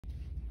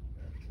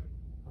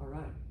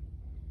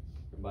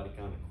Everybody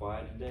kind of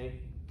quiet today?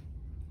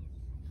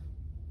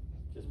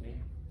 Just me?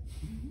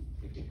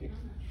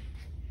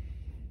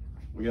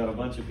 We got a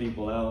bunch of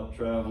people out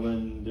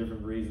traveling,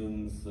 different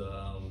reasons.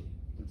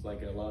 Looks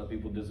like a lot of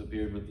people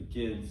disappeared with the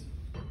kids.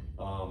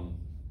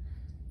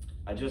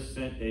 I just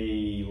sent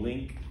a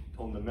link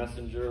on the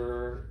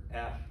Messenger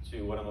app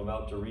to what I'm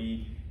about to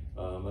read.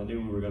 I knew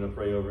we were going to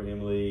pray over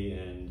Emily,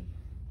 and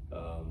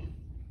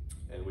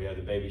we had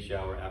the baby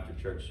shower after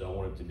church, so I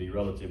wanted it to be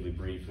relatively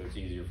brief, so it's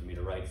easier for me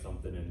to write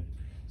something and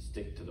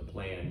stick to the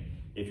plan.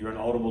 If you're an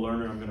Audible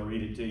learner, I'm going to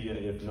read it to you.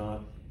 If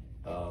not,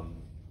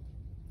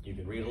 you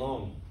can read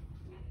along.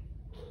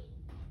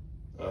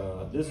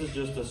 This is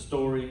just a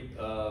story.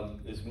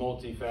 It's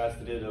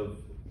multifaceted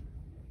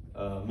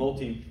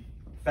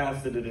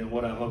in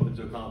what I'm hoping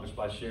to accomplish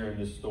by sharing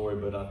this story,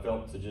 but I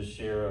felt to just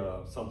share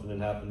something that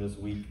happened this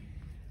week.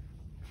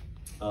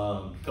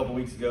 A couple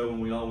weeks ago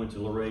when we all went to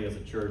Luray as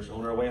a church,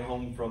 on our way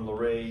home from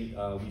Luray,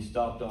 we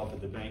stopped off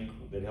at the bank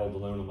that held the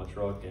loan on my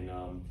truck, and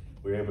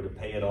we were able to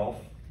pay it off.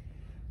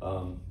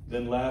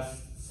 Then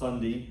last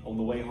Sunday, on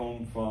the way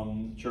home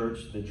from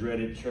church, the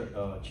dreaded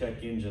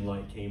check engine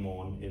light came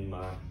on in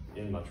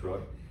my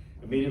truck.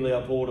 Immediately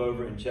I pulled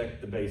over and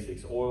checked the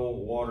basics, oil,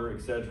 water,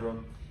 etc.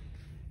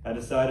 I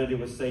decided it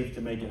was safe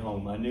to make it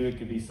home. I knew it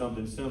could be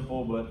something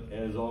simple, but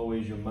as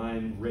always, your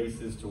mind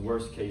races to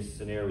worst case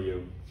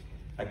scenario.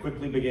 I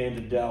quickly began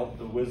to doubt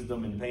the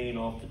wisdom in paying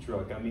off the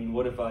truck. I mean,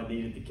 what if I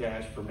needed the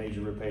cash for major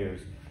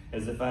repairs?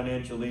 As the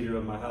financial leader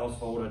of my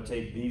household, I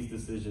take these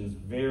decisions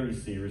very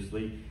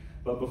seriously,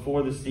 but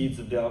before the seeds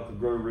of doubt could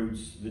grow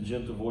roots, the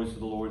gentle voice of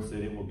the Lord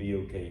said, "It will be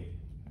okay."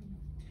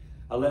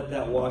 I let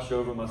that wash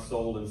over my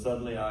soul, and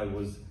suddenly I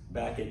was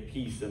back at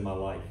peace in my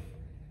life.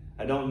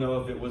 I don't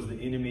know if it was the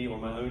enemy or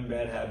my own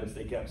bad habits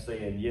that kept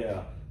saying,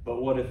 "Yeah,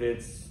 but what if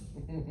it's..."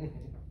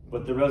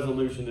 But the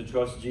resolution to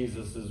trust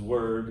Jesus'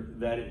 word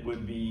that it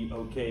would be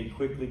okay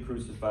quickly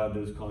crucified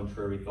those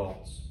contrary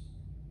thoughts.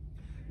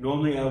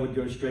 Normally I would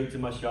go straight to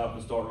my shop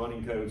and start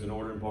running codes and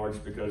ordering parts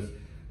because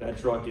that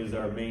truck is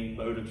our main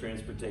mode of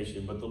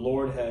transportation. But the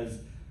Lord had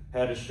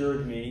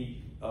assured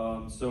me,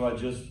 so I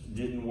just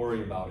didn't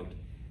worry about it.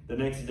 The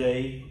next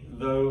day,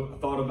 though, I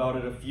thought about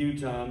it a few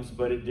times,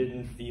 but it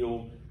didn't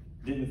feel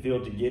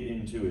to get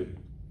into it.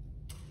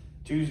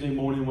 Tuesday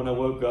morning when I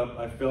woke up,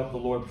 I felt the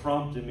Lord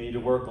prompted me to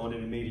work on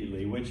it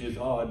immediately, which is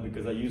odd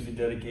because I usually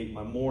dedicate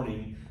my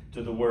morning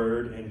to the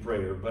word and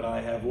prayer, but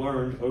I have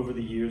learned over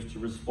the years to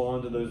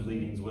respond to those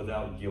leadings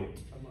without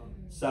guilt.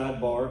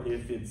 Sidebar,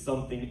 if it's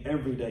something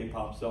every day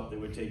pops up that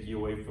would take you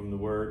away from the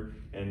word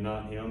and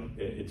not him,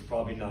 it's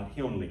probably not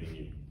him leading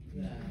you.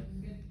 Yeah.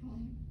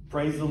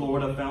 Praise the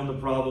Lord, I found the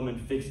problem and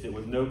fixed it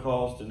with no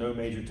cost and no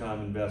major time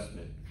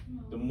investment.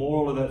 The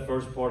moral of that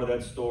first part of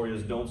that story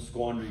is don't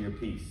squander your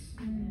peace.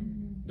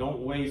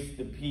 Don't waste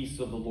the peace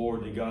of the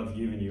Lord that God's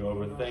given you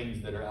over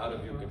things that are out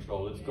of your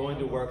control. It's going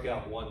to work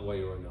out one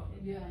way or another.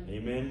 Yeah.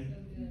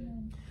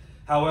 Amen?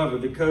 However,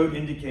 the code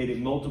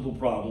indicated multiple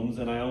problems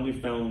and I only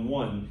found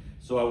one,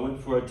 so I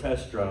went for a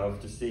test drive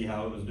to see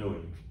how it was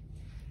doing.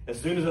 As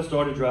soon as I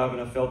started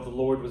driving, I felt the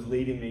Lord was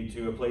leading me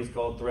to a place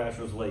called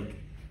Thrasher's Lake.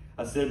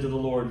 I said to the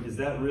Lord, "Is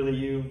that really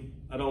you?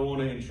 I don't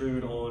want to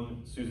intrude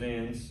on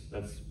Suzanne's,"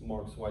 that's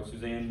Mark's wife,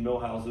 Suzanne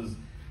Millhouse's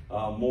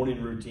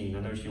morning routine.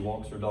 I know she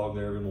walks her dog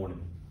there every morning.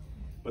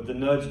 But the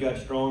nudge got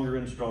stronger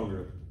and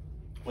stronger.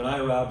 When I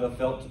arrived, I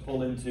felt to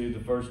pull into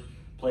the first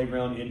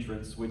playground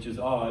entrance, which is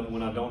odd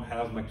when I don't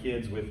have my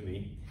kids with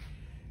me.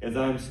 As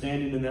I am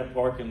standing in that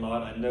parking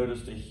lot, I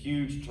noticed a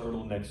huge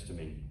turtle next to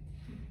me.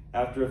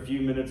 After a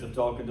few minutes of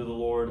talking to the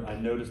Lord, I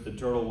noticed the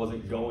turtle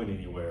wasn't going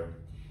anywhere.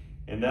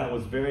 And that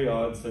was very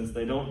odd since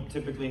they don't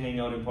typically hang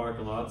out in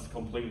parking lots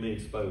completely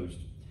exposed.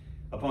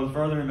 Upon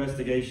further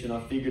investigation, I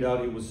figured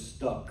out it was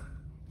stuck.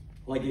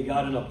 Like it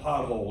got in a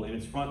pothole and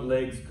its front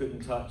legs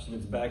couldn't touch and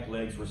its back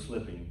legs were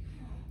slipping.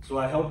 So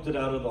I helped it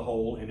out of the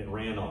hole and it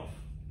ran off.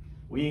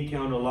 We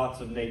encounter lots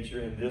of nature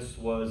and this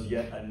was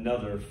yet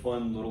another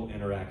fun little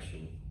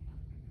interaction.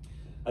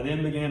 I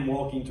then began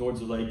walking towards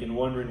the lake and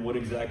wondering what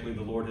exactly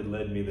the Lord had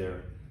led me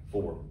there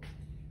for.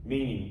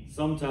 Meaning,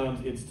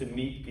 sometimes it's to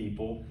meet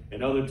people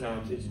and other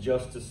times it's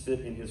just to sit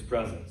in his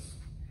presence.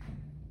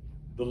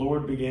 The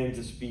Lord began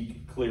to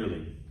speak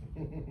clearly.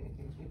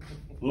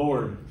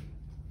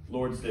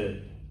 Lord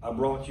said, "I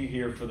brought you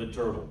here for the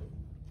turtle."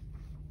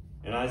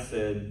 And I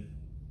said,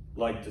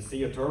 "Like to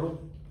see a turtle?"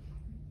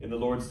 And the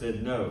Lord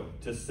said, "No,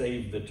 to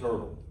save the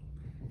turtle."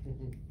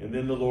 And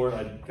then the Lord,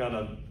 I kind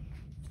of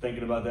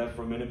thinking about that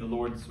for a minute, the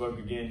Lord spoke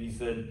again. He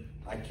said,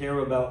 "I care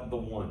about the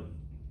one.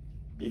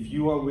 If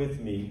you are with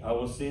me, I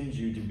will send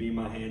you to be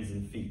my hands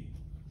and feet."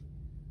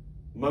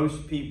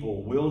 Most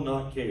people will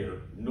not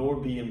care nor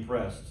be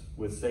impressed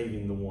with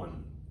saving the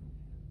one.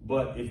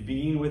 But if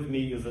being with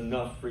me is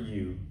enough for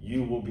you,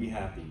 you will be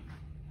happy.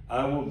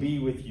 I will be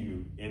with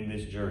you in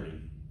this journey.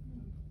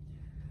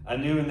 I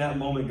knew in that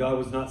moment God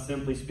was not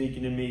simply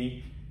speaking to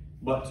me,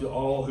 but to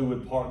all who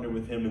would partner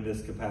with him in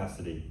this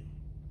capacity.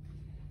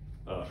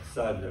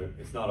 Side note,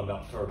 it's not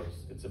about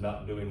turtles. It's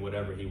about doing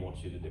whatever he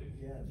wants you to do.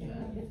 Yeah.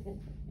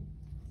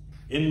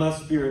 In my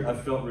spirit, I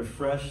felt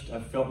refreshed.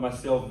 I felt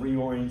myself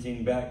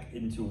reorienting back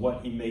into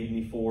what he made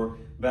me for,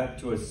 back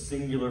to a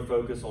singular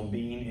focus on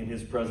being in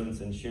his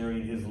presence and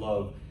sharing his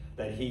love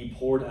that he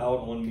poured out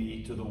on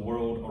me to the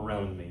world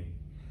around me.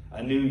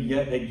 I knew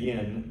yet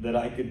again that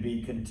I could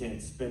be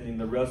content spending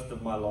the rest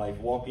of my life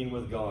walking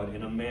with God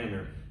in a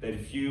manner that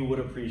few would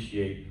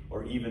appreciate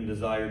or even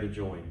desire to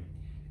join.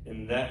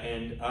 And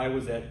I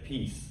was at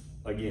peace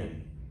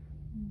again.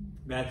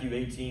 Matthew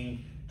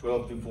 18,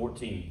 12 through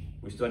 14.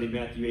 We studied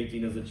Matthew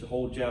 18 as a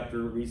whole chapter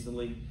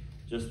recently,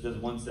 just as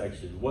one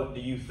section. What do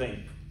you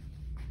think?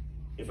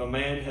 If a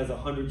man has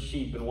 100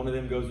 sheep and one of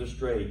them goes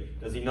astray,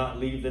 does he not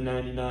leave the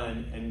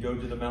 99 and go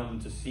to the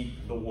mountain to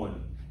seek the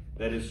one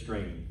that is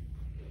straying?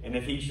 And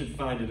if he should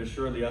find it,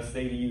 assuredly I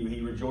say to you, he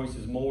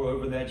rejoices more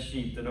over that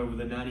sheep than over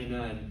the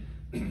 99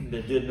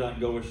 that did not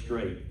go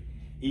astray.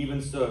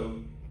 Even so,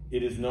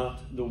 it is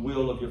not the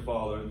will of your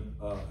Father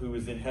who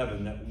is in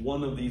heaven that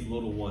one of these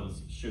little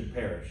ones should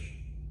perish.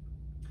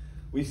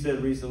 We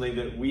said recently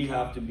that we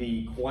have to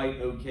be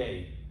quite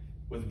okay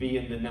with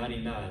being the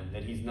 99,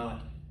 that he's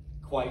not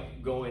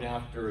quite going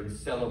after and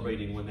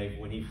celebrating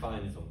when he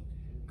finds them.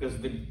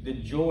 Because the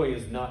joy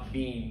is not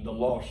being the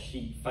lost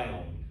sheep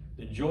found.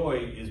 The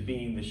joy is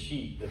being the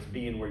sheep that's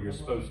being where you're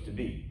supposed to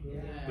be. Yeah.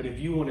 But if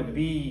you want to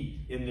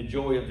be in the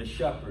joy of the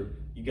shepherd,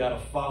 you got to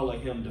follow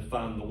him to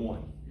find the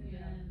one. Yeah.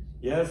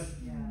 Yes?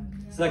 Yeah.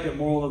 Second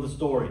moral of the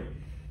story.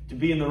 To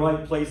be in the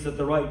right place at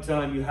the right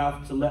time, you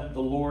have to let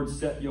the Lord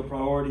set your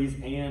priorities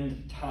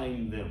and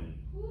time them.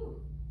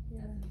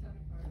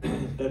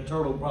 That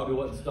turtle probably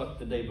wasn't stuck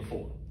the day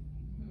before.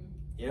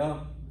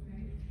 Yeah?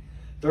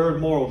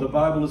 Third moral, the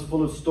Bible is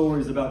full of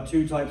stories about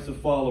two types of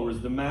followers.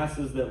 The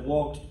masses that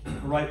walked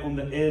right on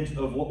the edge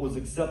of what was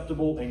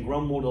acceptable and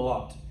grumbled a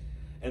lot.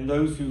 And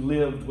those who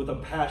lived with a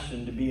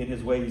passion to be in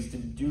his ways, to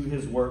do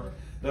his work.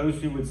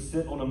 Those who would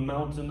sit on a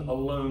mountain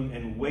alone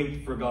and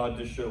wait for God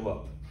to show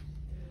up.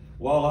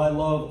 While I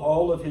love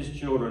all of his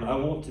children, I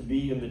want to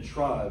be in the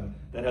tribe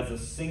that has a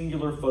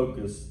singular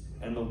focus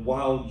and the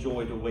wild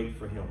joy to wait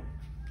for him.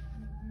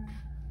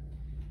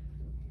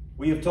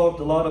 We have talked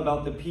a lot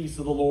about the peace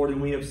of the Lord,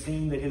 and we have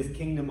seen that his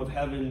kingdom of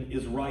heaven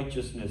is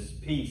righteousness,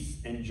 peace,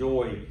 and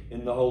joy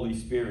in the Holy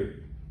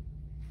Spirit.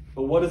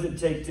 But what does it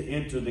take to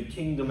enter the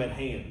kingdom at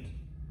hand?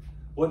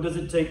 What does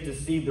it take to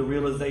see the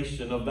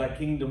realization of that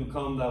kingdom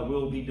come, thy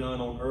will be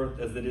done on earth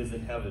as it is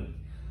in heaven?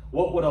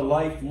 What would a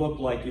life look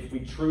like if we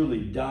truly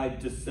died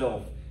to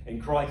self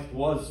and Christ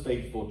was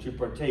faithful to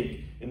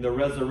partake in the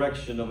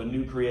resurrection of a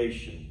new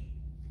creation?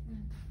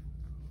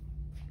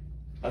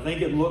 I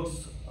think it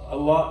looks a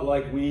lot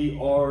like we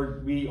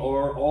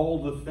are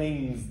all the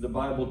things the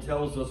Bible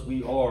tells us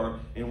we are,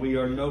 and we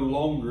are no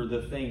longer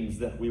the things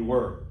that we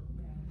were.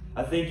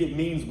 I think it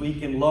means we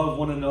can love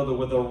one another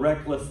with a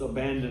reckless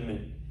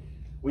abandonment.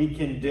 We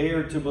can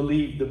dare to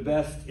believe the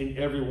best in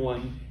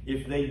everyone.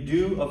 If they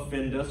do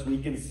offend us,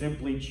 we can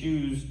simply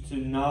choose to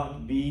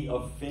not be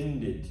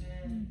offended.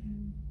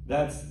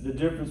 That's the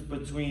difference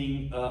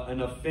between an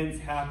offense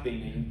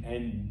happening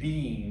and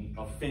being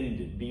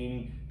offended,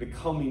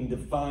 becoming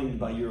defined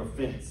by your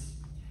offense.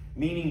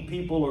 Meaning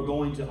people are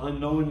going to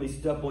unknowingly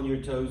step on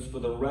your toes for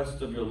the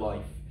rest of your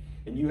life.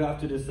 And you have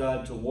to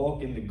decide to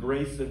walk in the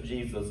grace of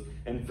Jesus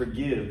and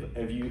forgive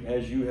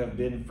as you have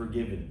been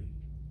forgiven.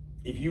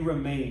 If you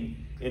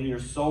remain in your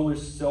soulish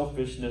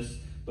selfishness,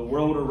 the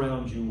world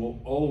around you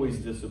will always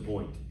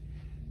disappoint.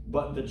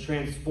 But the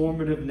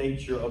transformative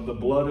nature of the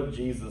blood of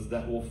Jesus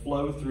that will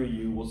flow through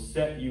you will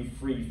set you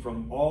free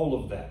from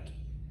all of that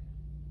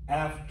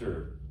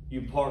after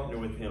you partner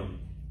with him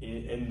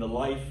in the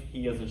life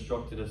he has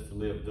instructed us to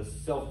live, the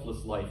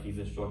selfless life he's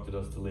instructed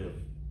us to live.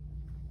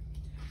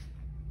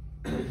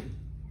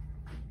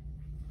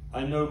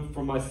 I know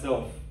for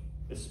myself,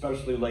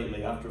 especially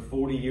lately, after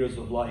 40 years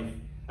of life,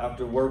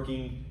 after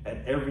working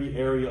at every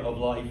area of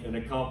life and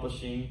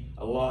accomplishing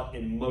a lot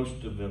in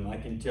most of them, I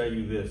can tell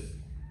you this.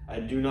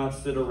 I do not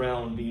sit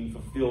around being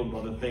fulfilled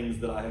by the things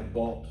that I have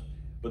bought,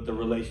 but the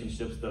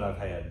relationships that I've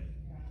had.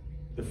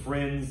 The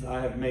friends I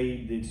have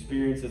made, the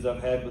experiences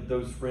I've had with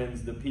those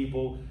friends, the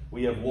people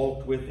we have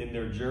walked with in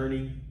their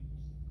journey.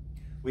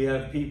 We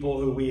have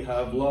people who we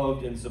have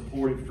loved and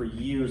supported for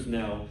years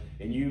now,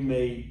 and you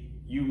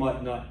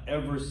might not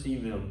ever see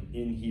them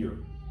in here.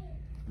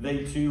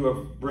 They too are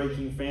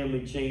breaking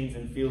family chains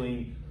and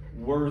feeling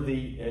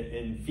worthy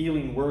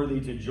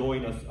to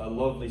join us. A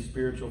lovely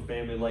spiritual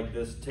family like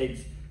this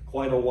takes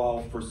quite a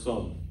while for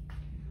some.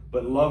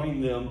 But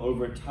loving them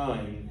over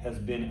time has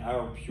been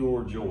our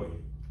pure joy.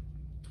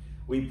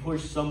 We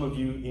push some of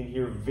you in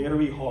here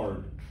very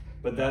hard,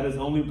 but that is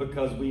only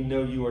because we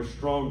know you are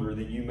stronger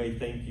than you may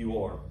think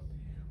you are.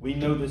 We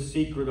know the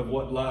secret of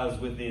what lies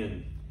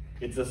within.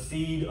 It's a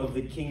seed of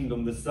the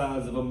kingdom the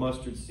size of a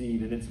mustard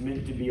seed, and it's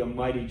meant to be a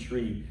mighty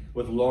tree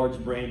with large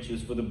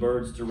branches for the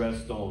birds to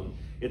rest on.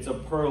 It's a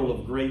pearl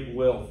of great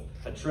wealth,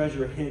 a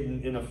treasure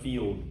hidden in a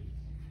field.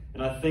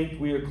 And I think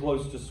we are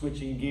close to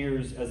switching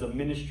gears as a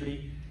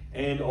ministry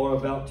and are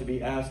about to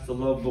be asked to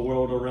love the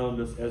world around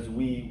us as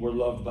we were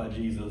loved by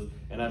Jesus.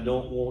 And I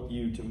don't want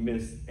you to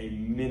miss a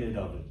minute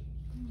of it.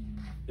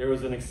 there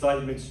is an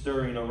excitement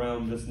stirring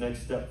around this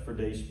next step for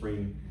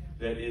Dayspring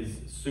that is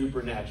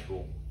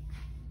supernatural.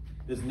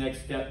 This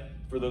next step,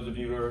 for those of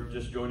you who are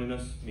just joining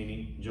us,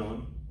 meaning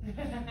John,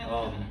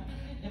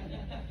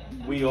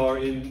 we are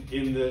in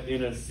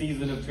a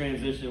season of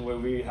transition where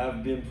we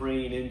have been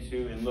praying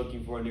into and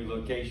looking for a new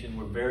location.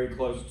 We're very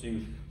close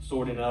to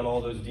sorting out all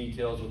those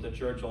details with the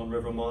church on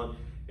Rivermont.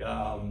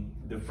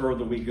 The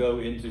further we go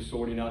into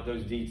sorting out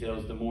those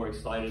details, the more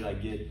excited I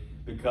get,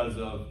 because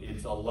of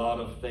it's a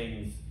lot of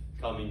things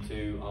coming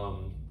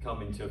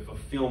to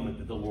fulfillment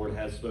that the Lord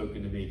has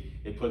spoken to me.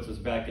 It puts us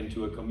back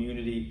into a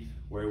community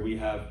where we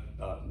have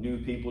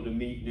new people to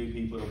meet, new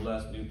people to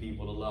bless, new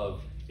people to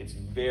love. It's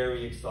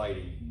very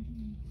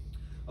exciting.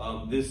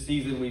 This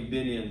season we've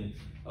been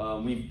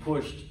in, we've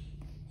pushed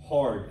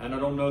hard. And I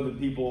know that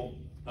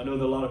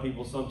a lot of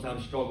people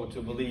sometimes struggle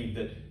to believe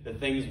that the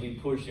things we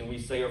push and we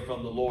say are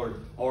from the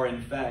Lord are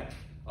in fact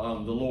the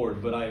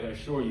Lord. But I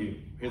assure you,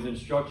 his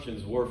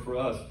instructions were for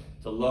us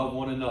to love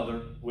one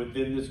another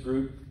within this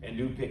group and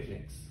do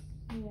picnics.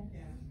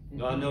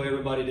 Now, I know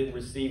everybody didn't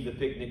receive the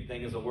picnic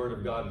thing as a word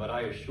of God, but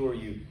I assure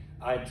you,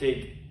 I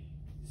take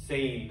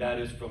saying that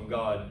is from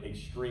God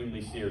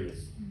extremely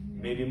serious.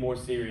 Maybe more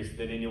serious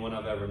than anyone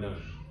I've ever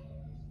known.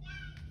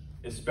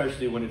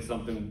 Especially when it's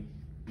something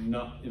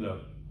not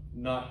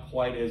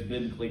quite as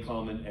biblically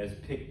common as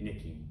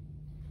picnicking.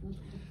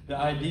 The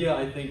idea,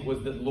 I think,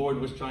 was that the Lord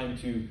was trying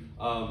to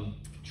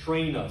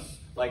train us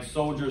like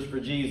soldiers for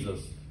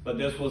Jesus, but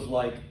this was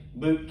like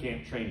boot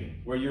camp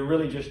training, where you're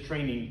really just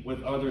training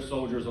with other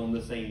soldiers on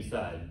the same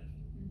side.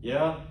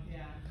 Yeah?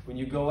 Yeah. When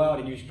you go out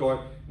and you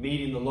start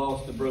meeting the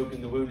lost, the broken,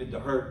 the wounded, the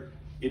hurt,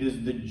 it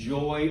is the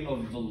joy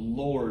of the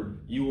Lord.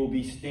 You will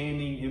be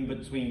standing in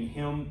between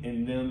him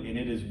and them, and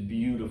it is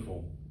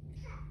beautiful.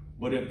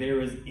 But if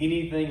there is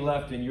anything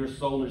left in your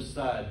soldier's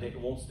side that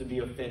wants to be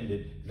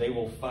offended, they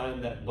will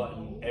find that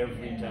button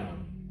every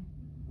time.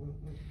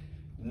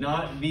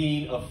 Not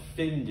being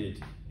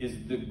offended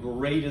is the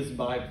greatest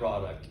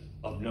byproduct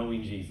of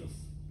knowing Jesus.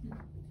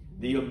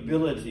 The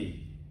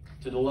ability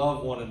to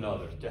love one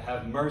another, to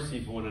have mercy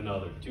for one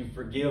another, to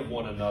forgive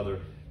one another,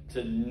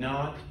 to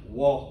not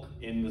walk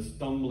in the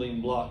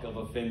stumbling block of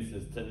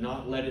offenses, to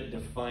not let it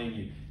define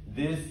you.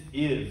 This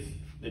is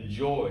the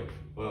joy.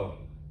 Well,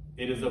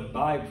 it is a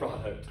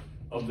byproduct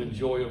of the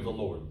joy of the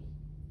Lord.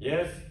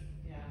 Yes?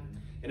 Yeah.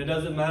 And it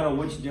doesn't matter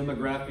which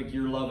demographic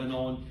you're loving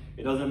on.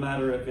 It doesn't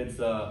matter if it's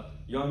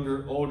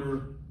younger,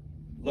 older,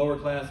 lower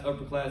class,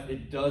 upper class.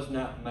 It does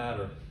not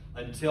matter.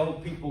 Until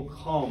people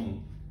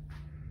come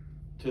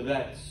to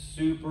that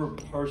super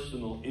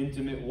personal,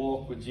 intimate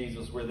walk with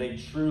Jesus, where they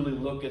truly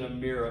look in a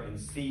mirror and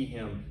see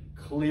him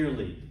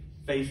clearly,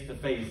 face to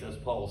face, as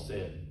Paul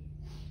said.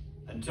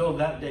 Until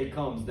that day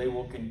comes, they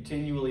will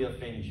continually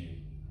offend you.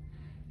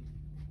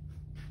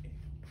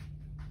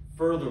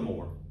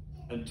 Furthermore,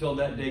 until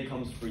that day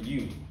comes for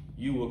you,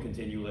 you will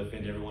continually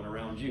offend everyone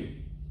around you.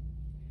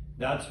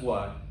 That's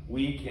why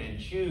we can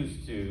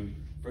choose to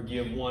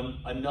forgive one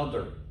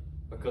another,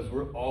 because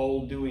we're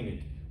all doing it.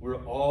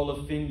 We're all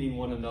offending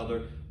one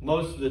another,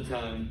 most of the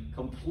time,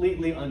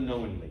 completely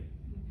unknowingly.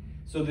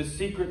 So the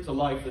secret to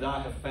life that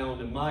I have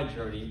found in my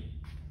journey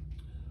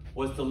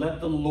was to let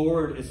the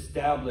Lord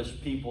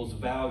establish people's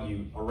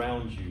value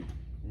around you,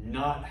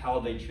 not how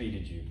they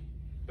treated you.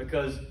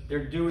 Because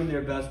they're doing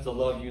their best to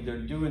love you. They're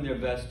doing their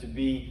best to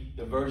be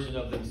the version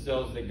of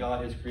themselves that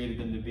God has created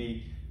them to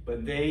be.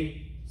 But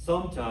they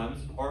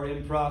sometimes are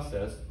in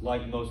process,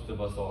 like most of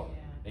us are.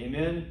 Yeah.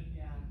 Amen?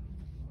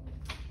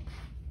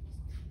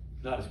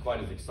 Not as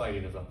quite as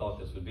exciting as I thought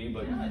this would be,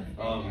 but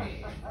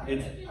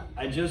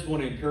I just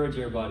want to encourage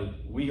everybody.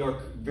 We are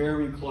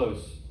very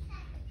close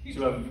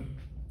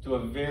to a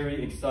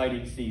very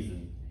exciting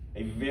season,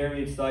 a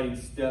very exciting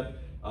step.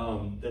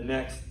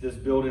 This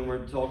building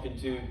we're talking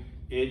to,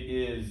 it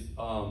is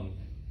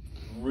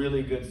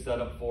really good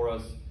setup for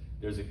us.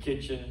 There's a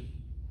kitchen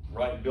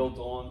right built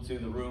onto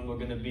the room we're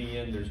going to be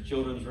in. There's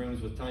children's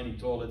rooms with tiny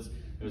toilets.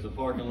 There's a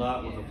parking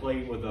lot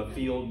with a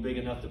field big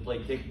enough to play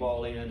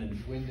kickball in,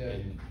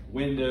 and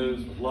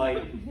windows with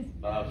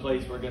light.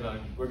 Place we're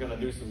gonna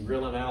do some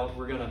grilling out.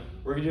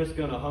 We're just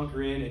gonna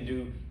hunker in and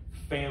do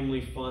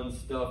family fun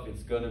stuff.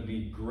 It's gonna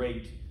be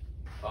great.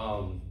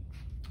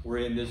 We're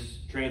in this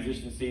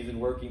transition season,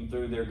 working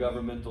through their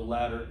governmental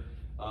ladder,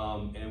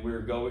 and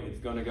it's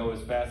gonna go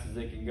as fast as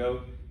it can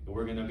go. And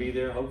we're gonna be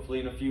there hopefully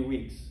in a few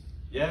weeks.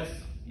 Yes.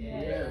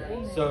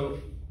 Yeah. So,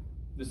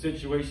 the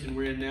situation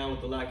we're in now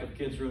with the lack of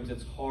kids' rooms,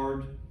 it's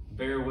hard.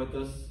 Bear with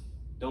us.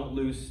 Don't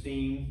lose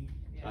steam.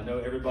 Yeah. I know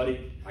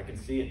everybody, I can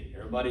see it.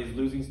 Everybody's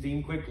losing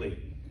steam quickly.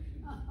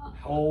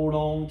 Hold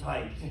on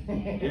tight.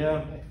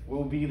 Yeah,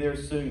 we'll be there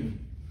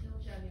soon.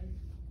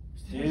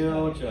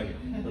 Still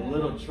chugging. The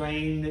little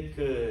train that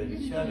could.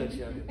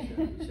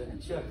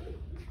 Chugga.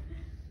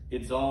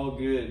 It's all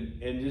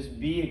good. And just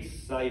be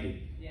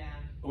excited. Yeah.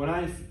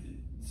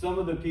 Some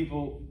of the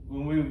people,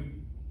 when we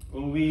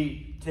when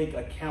we take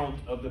account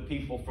of the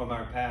people from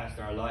our past,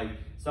 our life,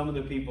 some of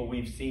the people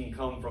we've seen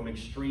come from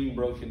extreme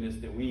brokenness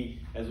that we,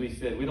 as we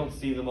said, we don't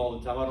see them all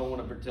the time. I don't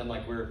want to pretend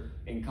like we're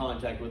in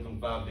contact with them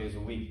 5 days a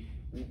week.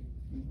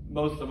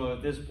 Most of them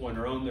at this point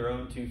are on their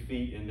own 2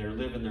 feet and they're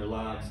living their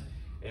lives.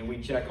 And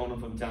we check on them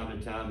from time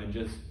to time and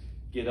just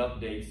get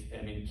updates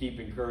and then keep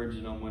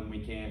encouraging them when we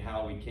can,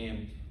 how we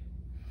can.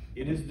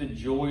 It is the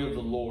joy of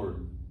the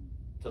Lord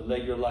to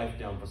lay your life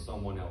down for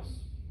someone else.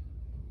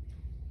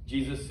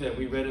 Jesus said,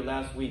 we read it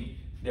last week,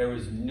 there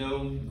is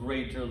no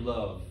greater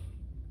love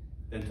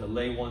than to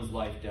lay one's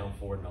life down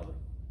for another.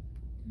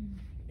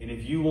 And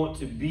if you want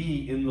to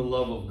be in the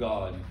love of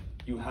God,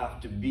 you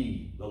have to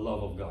be the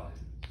love of God.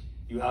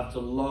 You have to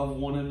love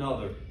one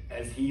another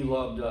as he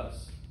loved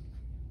us.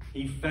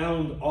 He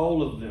found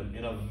all of them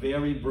in a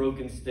very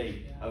broken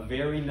state, a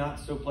very not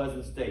so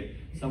pleasant state.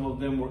 Some of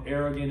them were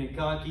arrogant and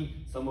cocky.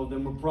 Some of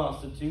them were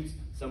prostitutes.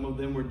 Some of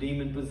them were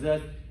demon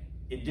possessed.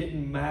 It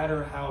didn't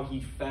matter how he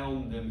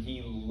found them.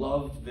 He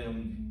loved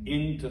them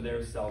into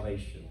their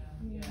salvation.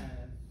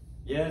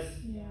 Yes?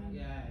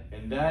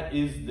 And that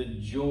is the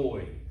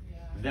joy.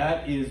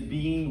 That is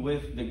being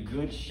with the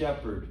good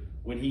shepherd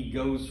when he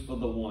goes for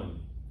the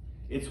one.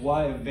 It's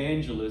why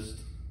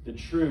evangelists, the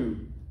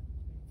true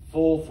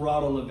full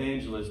throttle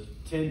evangelists,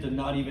 tend to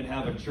not even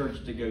have a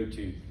church to go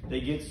to.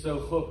 They get so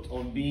hooked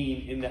on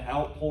being in the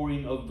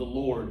outpouring of the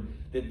Lord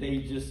that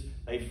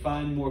they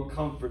find more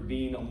comfort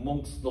being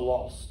amongst the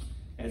lost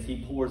as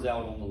he pours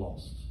out on the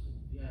lost.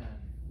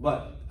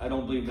 But I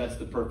don't believe that's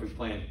the perfect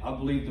plan. I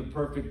believe the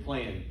perfect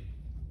plan,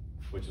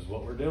 which is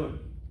what we're doing,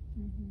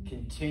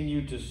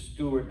 continue to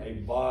steward a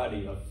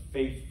body of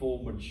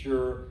faithful,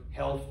 mature,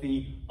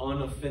 healthy,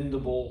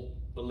 unoffendable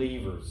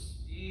believers.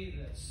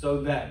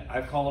 So that,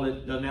 I call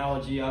it, the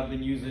analogy I've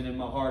been using in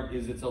my heart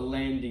is it's a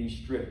landing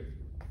strip.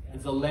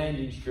 It's a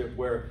landing strip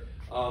where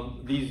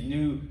these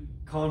new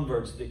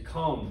converts that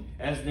come,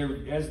 as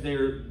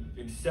they're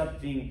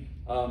accepting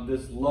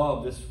this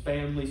love, this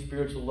family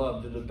spiritual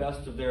love to the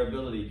best of their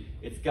ability,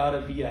 it's got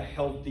to be a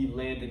healthy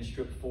landing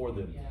strip for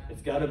them.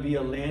 It's got to be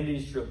a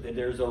landing strip that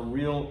there's a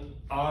real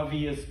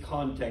obvious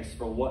context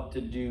for what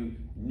to do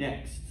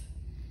next.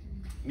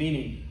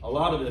 Meaning, a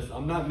lot of this,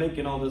 I'm not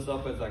making all this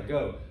up as I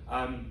go.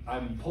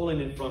 I'm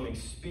pulling it from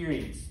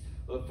experience.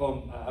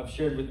 I've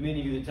shared with many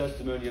of you the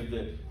testimony of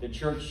the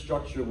church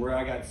structure where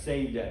I got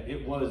saved at.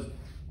 It was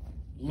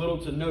little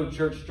to no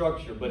church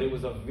structure, but it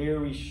was a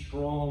very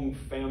strong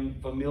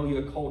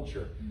familial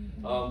culture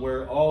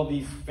where all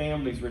these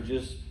families were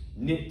just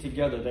knit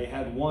together. They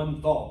had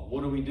one thought.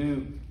 What do we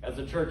do as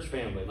a church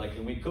family? Like,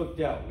 and we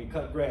cooked out, we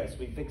cut grass,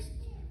 we fixed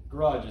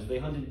garages, they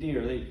hunted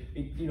deer,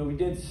 we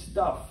did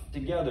stuff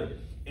together.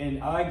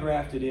 And I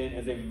grafted in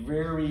as a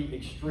very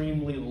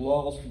extremely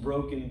lost,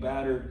 broken,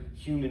 battered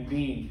human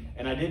being.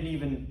 And I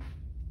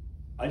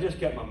just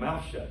kept my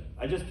mouth shut.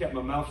 I just kept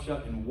my mouth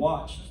shut and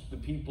watched the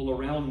people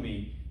around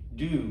me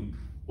do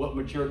what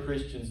mature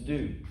Christians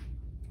do.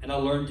 And I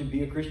learned to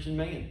be a Christian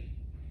man.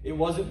 It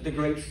wasn't the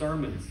great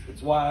sermons.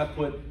 It's why I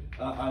put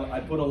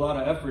a lot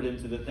of effort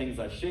into the things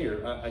I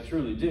share. I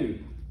truly do.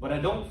 But I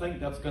don't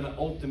think that's going to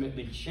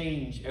ultimately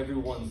change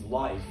everyone's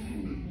life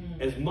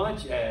as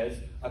much as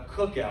a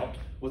cookout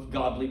with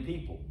godly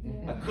people.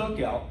 A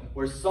cookout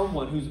where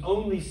someone who's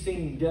only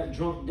seen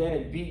drunk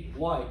dad beat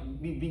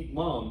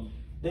mom,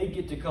 they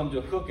get to come to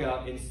a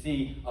cookout and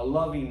see a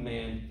loving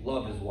man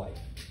love his wife.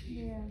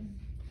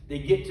 They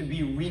get to be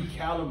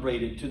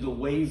recalibrated to the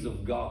ways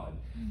of God.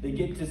 They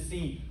get to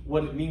see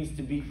what it means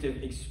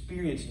to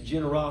experience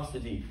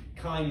generosity,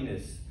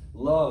 kindness,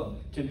 love,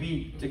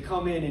 to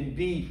come in and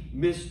be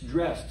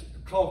misdressed,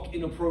 talk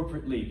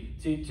inappropriately,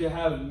 to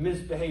have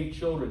misbehaved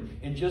children,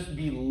 and just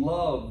be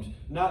loved.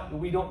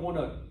 We don't want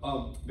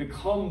to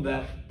become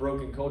that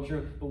broken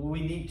culture, but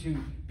we need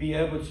to be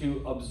able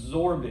to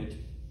absorb it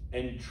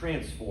and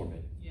transform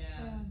it.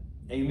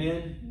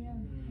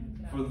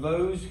 Amen? For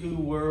those who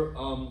were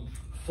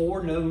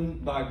foreknown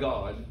by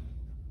God,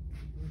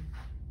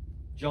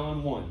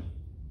 John 1,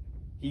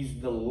 he's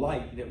the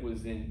light that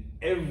was in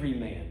every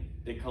man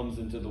that comes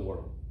into the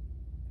world.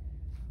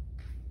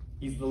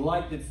 He's the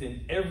light that's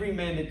in every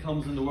man that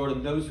comes in the world,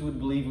 and those who would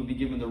believe would be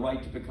given the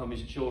right to become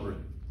his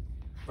children.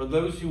 For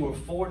those who were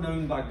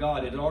foreknown by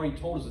God, it already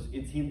told us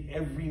it's in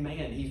every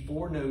man. He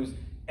foreknows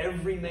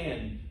every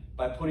man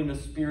by putting a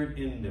spirit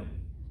in them.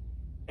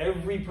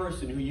 Every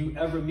person who you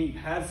ever meet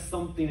has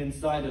something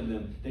inside of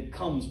them that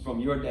comes from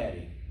your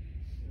daddy.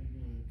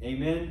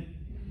 Amen?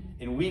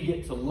 And we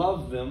get to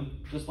love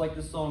them just like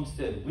the song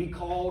said. We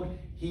called,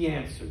 he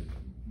answered.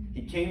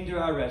 He came to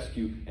our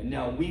rescue, and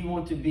now we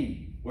want to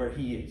be where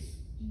he is.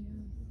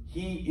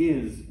 He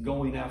is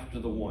going after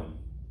the one,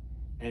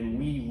 and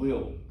we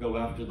will go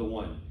after the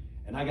one.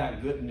 And I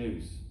got good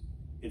news.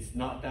 It's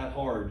not that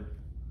hard.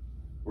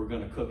 We're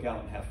going to cook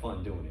out and have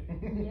fun doing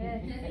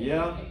it.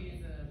 Yeah?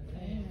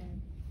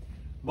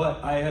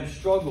 But I have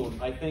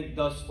struggled, I think,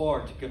 thus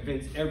far to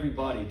convince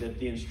everybody that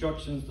the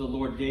instructions the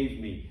Lord gave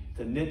me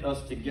to knit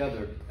us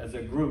together as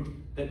a group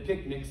that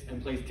picnics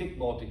and plays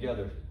kickball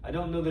together, I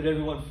don't know that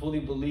everyone fully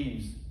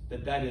believes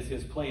that that is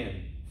his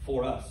plan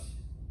for us.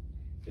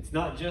 It's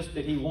not just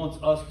that he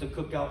wants us to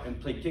cook out and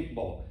play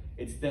kickball.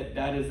 It's that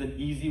that is an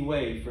easy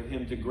way for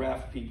him to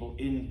graft people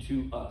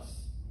into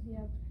us.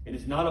 Yep. And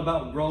it's not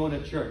about growing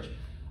a church.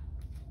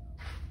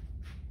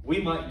 We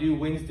might do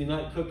Wednesday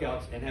night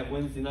cookouts and have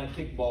Wednesday night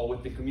kickball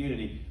with the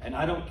community. And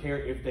I don't care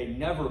if they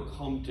never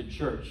come to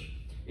church.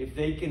 If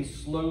they can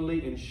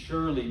slowly and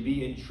surely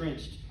be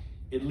entrenched,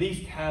 at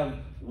least have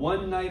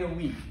one night a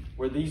week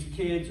where these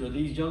kids or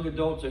these young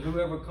adults or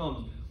whoever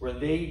comes, where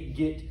they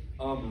get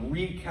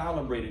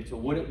recalibrated to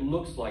what it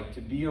looks like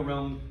to be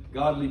around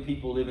godly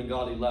people living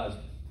godly lives.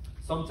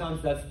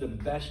 Sometimes that's the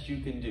best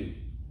you can do.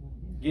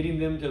 Getting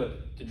them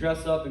to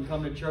dress up and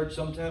come to church,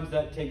 sometimes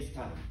that takes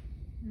time.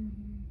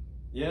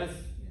 Yes?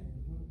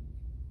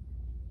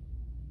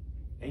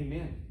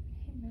 Amen.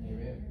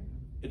 Amen.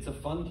 It's a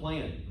fun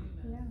plan.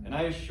 Yeah. And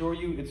I assure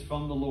you, it's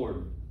from the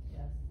Lord.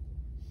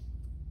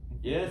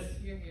 Yes?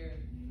 You're here.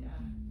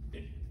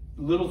 Yeah.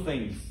 Little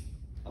things.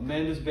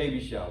 Amanda's baby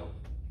shower.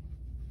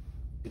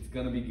 It's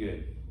going to be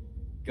good.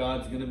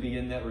 God's going to be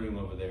in that room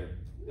over there.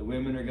 The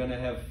women are going to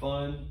have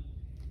fun.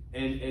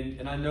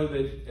 And I know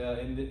that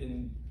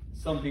in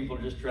some people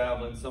are just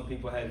traveling. Some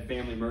people had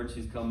family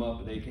emergencies come up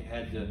and they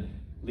had to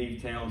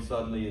leave town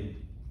suddenly.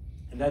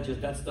 And that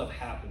stuff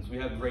happens. We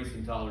have grace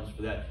and tolerance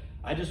for that.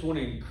 I just want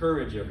to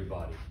encourage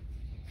everybody.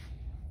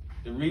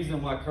 The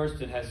reason why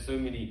Kirsten has so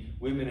many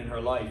women in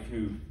her life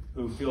who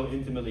feel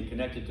intimately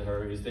connected to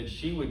her is that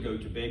she would go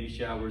to baby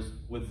showers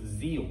with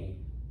zeal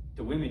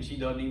to women she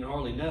doesn't even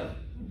hardly know.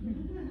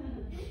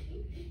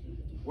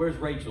 Where's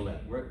Rachel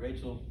at?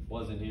 Rachel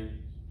wasn't here.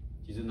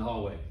 She's in the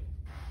hallway.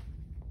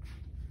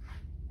 I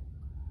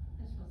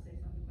just want to say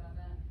something about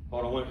that.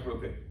 Hold on, real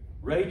quick.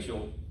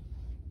 Rachel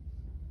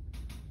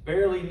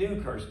barely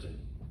knew Kirsten.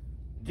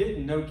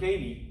 Didn't know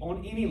Katie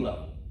on any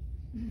level.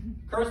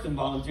 Kirsten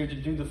volunteered to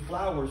do the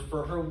flowers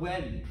for her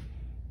wedding.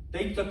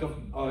 They took a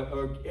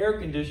air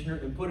conditioner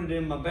and put it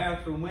in my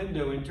bathroom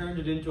window and turned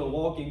it into a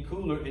walk-in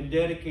cooler and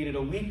dedicated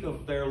a week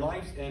of their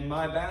lives and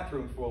my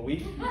bathroom for a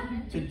week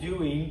to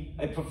doing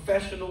a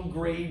professional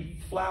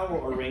grade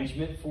flower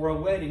arrangement for a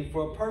wedding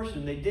for a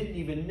person they didn't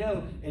even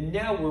know, and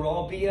now we're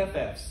all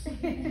BFFs. The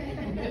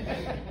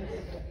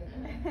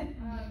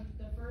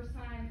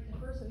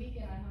first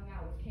weekend I hung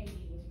out with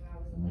Katie was when I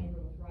was in labor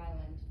with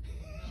Ryland.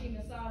 She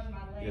massaged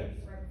my legs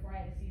right before I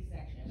had a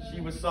C-section. She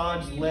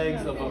massaged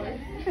legs of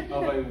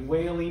a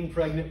wailing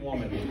pregnant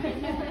woman.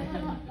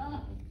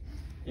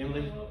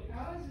 Emily? I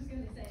was just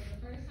going to say,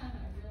 the first time I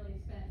really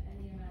spent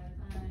any amount of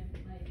time,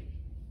 like,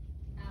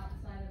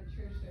 outside of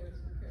church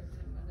service with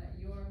Kristen was at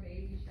your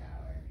baby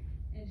shower.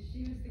 And she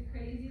was the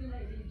crazy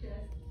lady,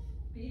 just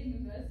being the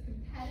most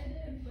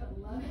competitive but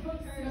loving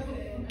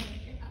person.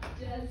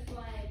 Just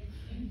like,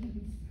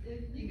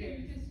 if you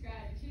could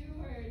describe 2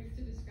 words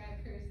to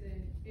describe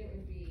Kirsten, it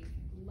would be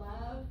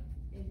love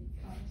and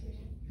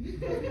competition.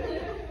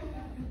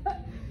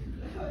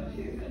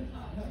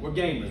 We're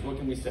gamers, what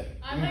can we say?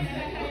 I like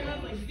that how you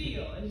love like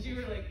feel, and you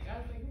were like, I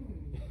was like,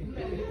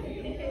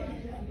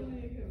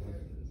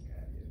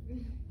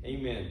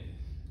 Amen.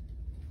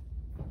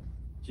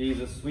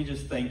 Jesus, we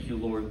just thank you,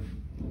 Lord.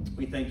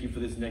 We thank you for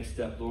this next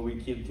step, Lord. We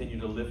continue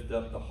to lift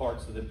up the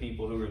hearts of the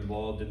people who are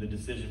involved in the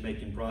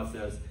decision-making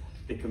process,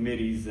 the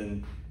committees,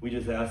 and we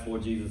just ask,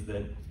 Lord Jesus,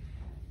 that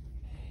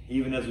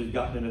even as we've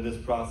gotten into this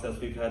process,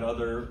 we've had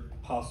other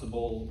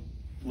possible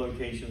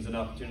locations and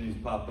opportunities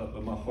pop up,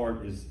 but my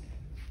heart is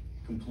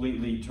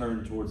completely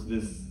turned towards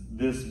this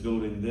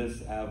building,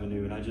 this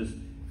avenue, and I just,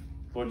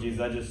 Lord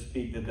Jesus, I just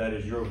speak that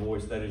is your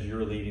voice, that is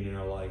your leading in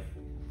our life.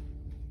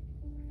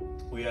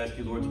 We ask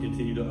you, Lord, to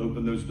continue to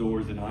open those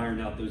doors and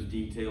iron out those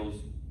details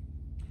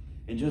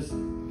and just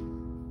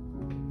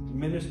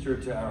minister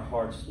to our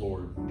hearts,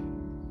 Lord.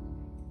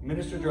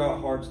 Minister to our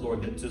hearts,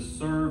 Lord, that to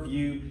serve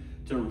you,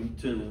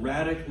 to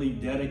radically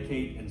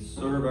dedicate and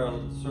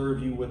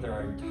serve you with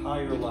our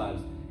entire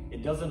lives.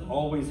 It doesn't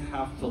always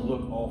have to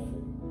look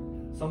awful.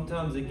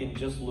 Sometimes it can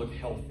just look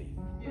healthy.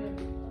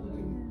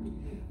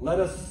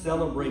 Let us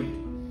celebrate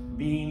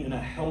being in a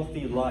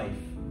healthy life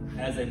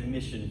as a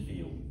mission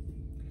field.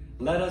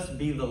 Let us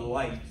be the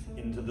light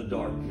into the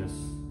darkness.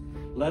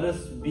 Let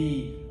us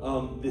be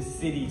the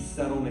city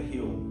set on a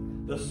hill,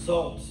 the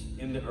salt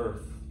in the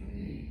earth.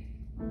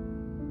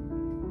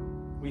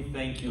 We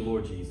thank you,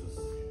 Lord Jesus.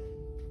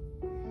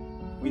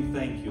 We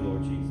thank you,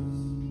 Lord Jesus.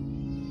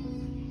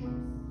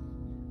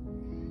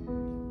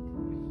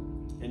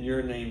 In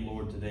your name,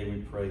 Lord, today we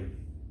pray.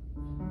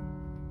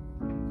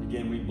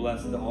 Again, we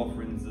bless the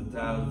offerings, the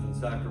tithes, and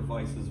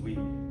sacrifices. We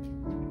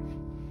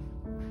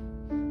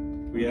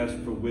ask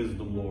for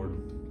wisdom, Lord.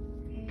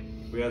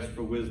 We ask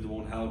for wisdom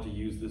on how to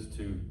use this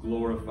to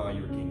glorify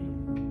your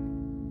kingdom.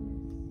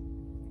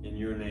 In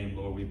your name,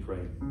 Lord, we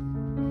pray.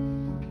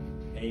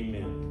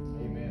 Amen.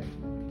 Amen.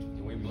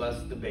 And we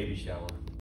bless the baby shower.